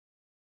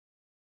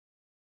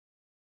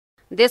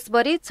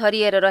देशभरि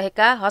छरिएर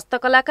रहेका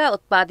हस्तकलाका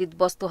उत्पादित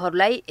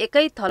वस्तुहरूलाई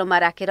एकै थलोमा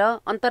राखेर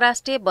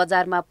अन्तर्राष्ट्रिय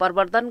बजारमा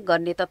प्रवर्धन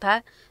गर्ने तथा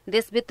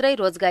देशभित्रै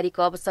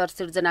रोजगारीको अवसर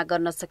सिर्जना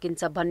गर्न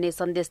सकिन्छ भन्ने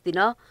सन्देश दिन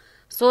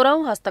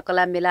 16औं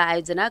हस्तकला मेला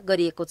आयोजना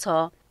गरिएको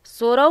छ।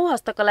 16औं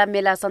हस्तकला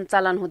मेला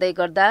सञ्चालन हुँदै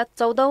गर्दा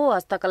 14औं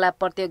हस्तकला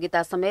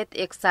प्रतियोगिता समेत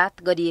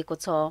एकसाथ गरिएको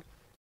छ।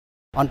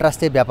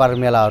 अन्तर्राष्ट्रिय व्यापार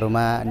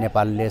मेलाहरूमा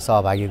नेपालले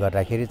सहभागी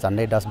गर्दाखेरि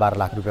झन्डै 10-12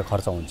 लाख रुपियाँ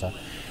खर्च हुन्छ।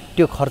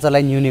 त्यो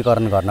खर्चलाई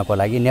न्यूनीकरण गर्नको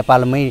लागि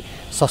नेपालमै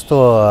सस्तो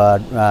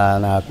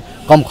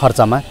कम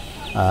खर्चमा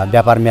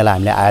व्यापार मेला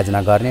हामीले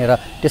आयोजना गर्ने र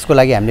त्यसको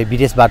लागि हामीले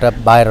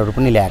विदेशबाट बायरहरू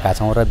पनि ल्याएका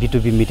छौँ र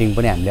B2B मिटिङ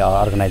पनि हामीले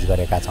अर्गनाइज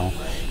गरेका छौँ।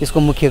 यसको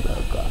मुख्य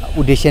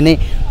उद्देश्य नै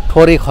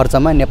थोरै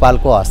खर्चमा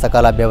नेपालको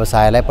हस्तकला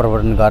व्यवसायलाई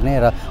प्रवर्धन गर्ने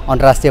र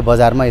अन्तर्राष्ट्रिय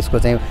बजारमा यसको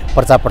चाहिँ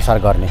प्रचार प्रसार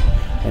गर्ने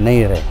नै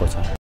रहेको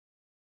छ।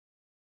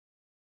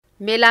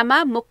 मेलामा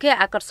मुख्य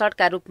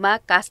आकर्षणका रूपमा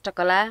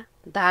काष्ठकला,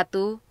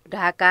 धातु,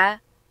 ढाका,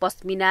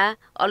 पश्मिना,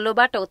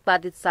 अल्लोबाट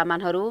उत्पादित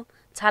सामानहरू,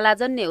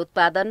 छालाजन्य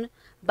उत्पादन,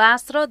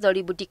 बाँस र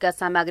जडीबुटीका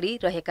सामग्री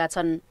रहेका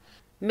छन्।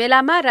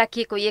 मेलामा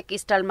राखिएको एक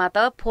स्टलमा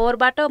त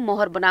फोहोरबाट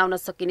मोहर बनाउन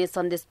सकिने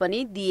सन्देश पनि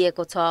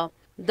दिइएको छ।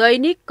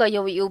 दैनिक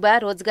कैयौं युवा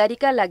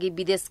रोजगारीका लागि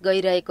विदेश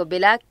गइरहेको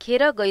बेला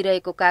खेर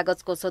गइरहेको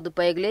कागजको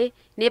सदुपयोगले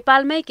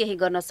नेपालमै केही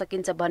गर्न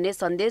सकिन्छ भन्ने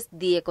सन्देश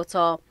दिएको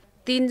छ।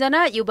 3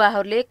 जना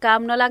युवाहरूले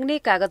काम नलाग्ने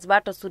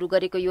कागजबाट सुरु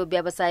गरेको यो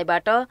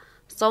व्यवसायबाट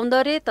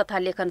सौन्दर्य तथा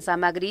लेखन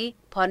सामग्री,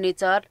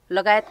 फर्निचर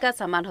लगायतका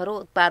सामानहरू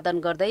उत्पादन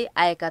गर्दै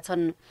आएका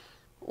छन्।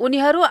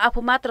 उनीहरू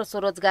आफू मात्र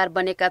स्वरोजगार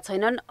बनेका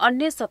छैनन्,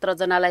 अन्य 17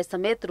 जनालाई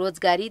समेत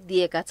रोजगारी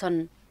दिएका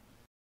छन्।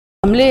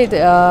 हामीले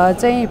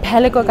चाहिँ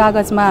फ्यालेको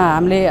कागजमा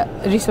हामीले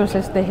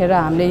रिसोर्सेस देखेर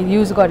हामीले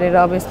युज गरेर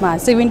अब यसमा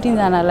 17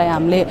 जनालाई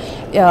हामीले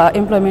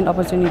इम्प्लोइमेन्ट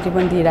अपर्च्युनिटी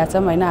पनि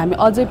दिइरहेछौँ हैन। हामी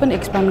अझै पनि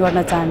एक्सपान्ड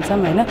गर्न चाहन्छौँ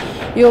हैन।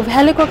 यो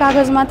फ्यालेको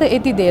कागजमा त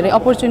यति धेरै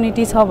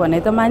अपर्च्युनिटी छ भने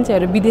त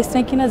मान्छेहरू विदेश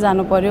चाहिँ किन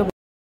जानु पर्यो।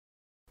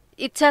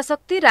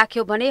 इच्छाशक्ति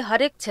राख्यो भने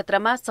हरेक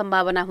क्षेत्रमा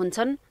सम्भावना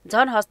हुन्छन्।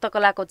 झन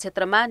हस्तकलाको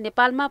क्षेत्रमा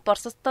नेपालमा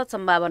प्रशस्त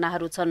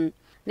सम्भावनाहरू छन्।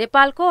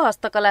 नेपालको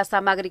हस्तकला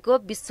सामग्रीको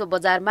विश्व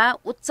बजारमा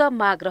उच्च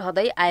माग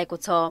रहँदै आएको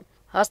छ।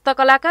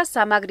 हस्तकलाका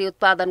सामग्री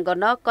उत्पादन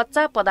गर्न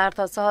कच्चा पदार्थ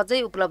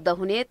सहजै उपलब्ध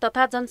हुने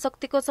तथा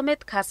जनशक्तिको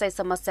समेत खासै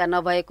समस्या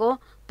नभएको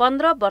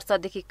 15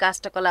 वर्षदेखि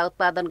काष्ठकला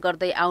उत्पादन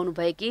गर्दै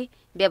आउनुभएकी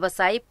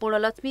व्यवसायी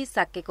पूर्णलक्ष्मी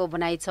साक्यको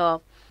भनाइ छ।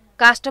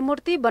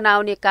 काष्ठमूर्ति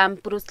बनाउने काम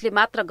पुरुषले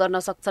मात्र गर्न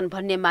सक्छन्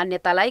भन्ने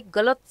मान्यतालाई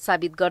गलत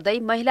साबित गर्दै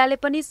महिलाले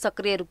पनि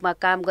सक्रिय रूपमा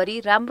काम गरी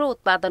राम्रो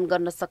उत्पादन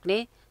गर्न सक्ने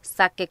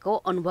साक्यको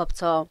अनुभव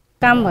छ।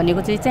 काम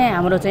भनेको चाहिँ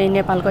हाम्रो चाहिँ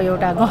नेपालको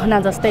एउटा गहना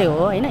जस्तै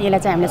हो हैन। यसलाई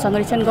चाहिँ हामीले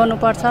संरक्षण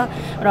गर्नुपर्छ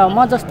र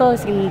म जस्तो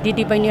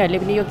दिदी बहिनीहरूले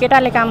पनि यो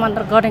केटाले काम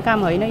मात्र गर्ने काम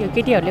होइन, यो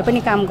केटीहरूले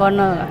पनि काम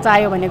गर्न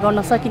चाह्यो भने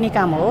गर्न सकिने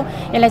काम हो।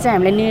 यसलाई चाहिँ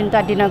हामीले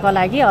निरन्तर दिनको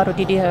लागि अरू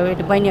दिदी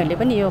बहिनीहरूले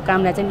पनि यो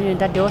कामलाई चाहिँ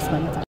निरन्तर दियोस्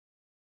भन्ने।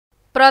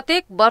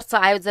 प्रत्येक वर्ष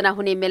आयोजना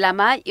हुने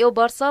मेलामा यो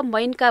वर्ष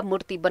मैनका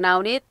मूर्ति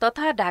बनाउने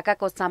तथा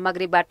ढाकाको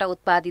सामग्रीबाट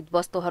उत्पादित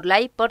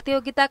वस्तुहरूलाई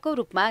प्रतियोगिताको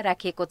रूपमा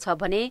राखिएको छ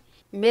भने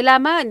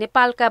मेलामा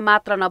नेपालका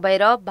मात्र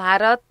नभएर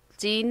भारत,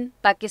 चीन,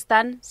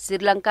 पाकिस्तान,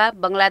 श्रीलङ्का,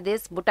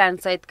 बंगलादेश, भुटान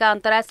सहितका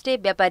अन्तर्राष्ट्रिय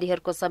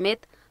व्यापारीहरूको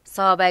समेत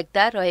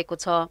सहभागिता रहेको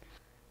छ।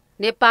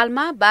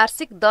 नेपालमा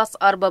वार्षिक 10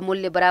 अर्ब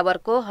मूल्य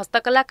बराबरको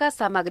हस्तकलाका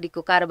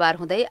सामग्रीको कारोबार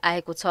हुँदै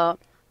आएको छ,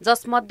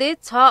 जसमध्ये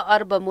 6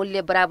 अर्ब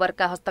मूल्य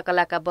बराबरका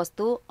हस्तकलाका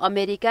वस्तु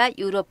अमेरिका,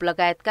 युरोप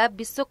लगायतका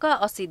विश्वका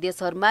 80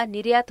 देशहरूमा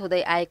निर्यात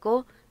हुँदै आएको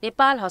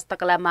नेपाल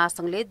हस्तकला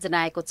महासंघले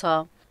जनाएको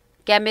छ।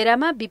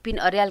 क्यामेरामा विपिन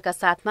अर्यालका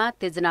साथमा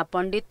तेजना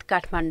पण्डित,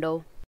 काठमाडौँ।